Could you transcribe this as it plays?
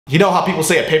You know how people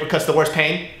say a paper cut's the worst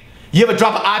pain? You ever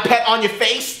drop an iPad on your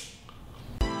face?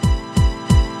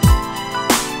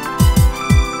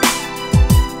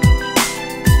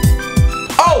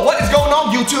 Oh, what is going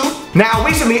on, YouTube? Now,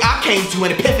 recently I came to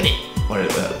an epiphany. Or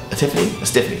epiphany? A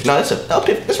stiffany. No, that's an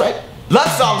epiphany, that's right. Love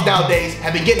songs nowadays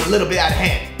have been getting a little bit out of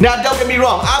hand. Now, don't get me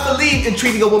wrong, I believe in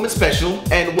treating a woman special,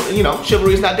 and you know,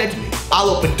 chivalry is not dead to me. I'll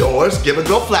open doors, give a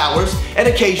girl flowers, and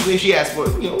occasionally if she asks for,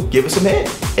 you know, give her some head.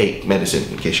 Hey, medicine,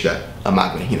 in case you got a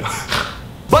migraine, you know.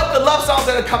 But the love songs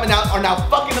that are coming out are now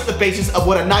fucking up the basis of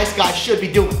what a nice guy should be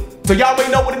doing. So y'all already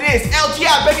know what it is.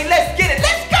 LGI, baby, let's get it,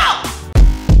 let's go!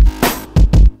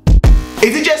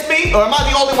 Is it just me, or am I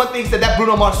the only one thinks that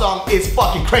Bruno Mars song is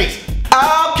fucking crazy?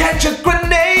 I'll catch a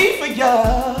grenade for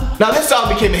ya. Now this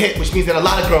song became a hit, which means that a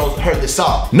lot of girls heard this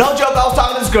song. No joke, I was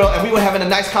talking to this girl and we were having a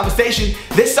nice conversation.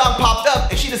 This song popped up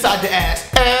and she decided to ask,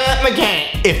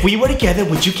 McCann, if we were together,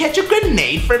 would you catch a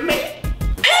grenade for me?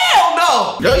 Hell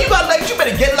no! Yo, you got legs, you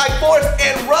better get like Forrest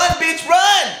and run, bitch,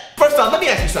 run! First off, let me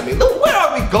ask you something. Where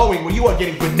are we going where you are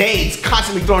getting grenades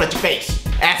constantly thrown at your face?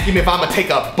 Asking me if I'm gonna take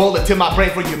a bullet to my brain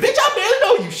for you. Bitch, I barely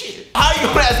know you, shit. How are you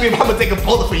gonna ask me if I'm gonna take a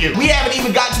bullet for you? We haven't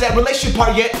even gotten to that relationship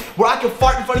part yet where I can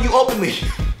fart in front of you openly.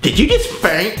 Did you just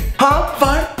faint? Huh?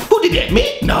 Fart? Who did that?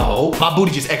 Me? No. My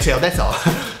booty just exhaled, that's all.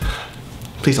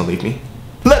 Please don't leave me.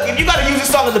 Look, if you gotta use this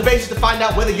song as a basis to find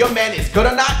out whether your man is good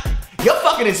or not, you're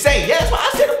fucking insane. Yeah, that's why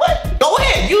I said it. What? Go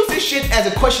ahead, use this shit as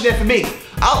a questionnaire for me.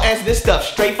 I'll answer this stuff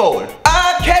straightforward.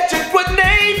 I'll catch a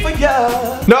grenade for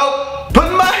ya. No, put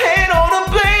my hand on a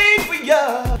blade for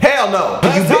ya. Hell no.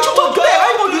 You bitch, you look good. I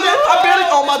ain't gonna do that. I barely,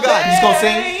 oh my God, you just gonna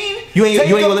sing? You ain't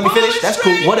gonna let me finish? That's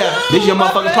cool, whatever. This is your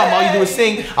motherfucking problem, all you do is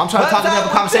sing. I'm trying to talk and have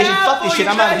a conversation. Fuck this shit,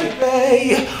 I'm out of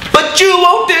here. But you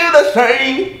won't do the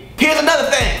same. Here's another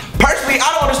thing. Personally,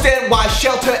 I don't understand why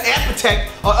shelter and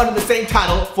protect are under the same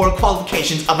title for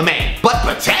qualifications of a man. But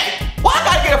protect? Why I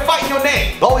gotta get a fight in your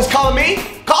name? Always calling me?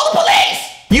 Call the police!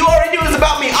 You already knew this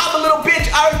about me. I'm a little bitch.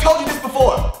 I already told you this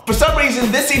before. For some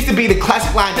reason, this seems to be the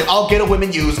classic line that all ghetto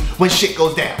women use when shit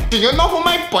goes down. Do you know who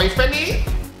my boyfriend is?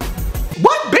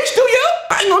 What, bitch, do you?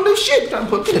 I ain't gonna do shit. Trying to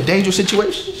put me in a dangerous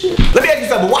situation. Shit. Let me ask you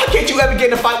something. Why can't you ever get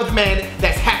in a fight with a man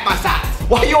that's half my size?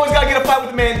 Why you always gotta get in a fight with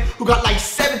a man who got like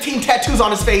 17 tattoos on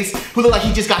his face, who look like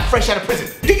he just got fresh out of prison?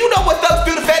 Do you know what thugs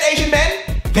do to fat Asian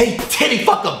men? They titty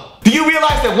fuck them. Do you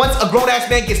realize that once a grown-ass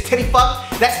man gets titty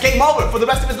fucked, that's game over for the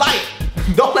rest of his life?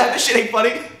 Don't laugh, this shit ain't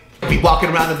funny. Be walking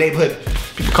around the neighborhood,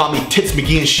 people call me Tits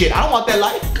McGee and shit. I don't want that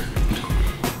life.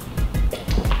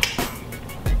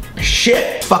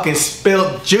 Shit, fucking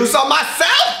spilled juice on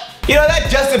myself. You know that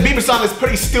Justin Bieber song is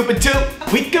pretty stupid too.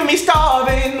 We can be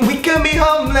starving, we can be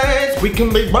homeless, we can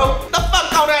be broke. The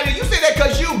fuck on that? You say that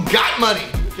cause you got money.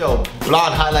 Yo,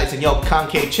 blonde highlights and yo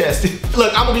concave chest.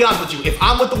 Look, I'm gonna be honest with you. If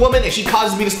I'm with a woman and she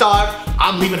causes me to starve,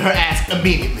 I'm leaving her ass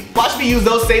immediately. Watch me use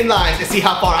those same lines and see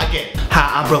how far I get.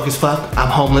 Hi, I'm broke as fuck, I'm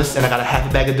homeless, and I got a half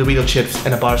a bag of Dorito chips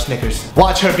and a bar of Snickers.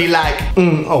 Watch her be like,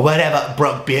 or whatever,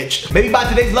 broke bitch. Maybe by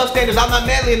today's love standards, I'm not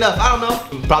manly enough, I don't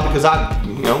know. Probably because I,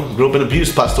 you know, grew up in a beauty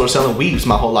supply store selling weaves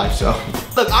my whole life, so.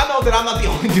 Look, I know that I'm not the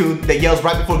only dude that yells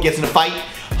right before he gets in a fight,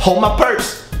 hold my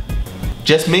purse.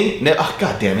 Just me? Oh,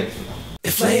 God damn it.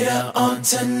 If later on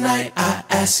tonight I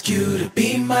ask you to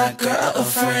be my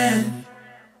girlfriend.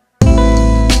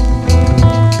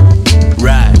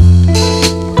 Right,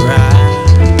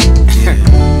 yeah.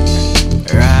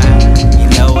 Right, you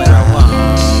know what I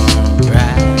want,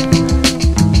 right?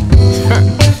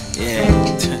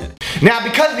 Yeah. Now,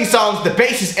 because of these songs, the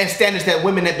basis and standards that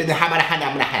women have been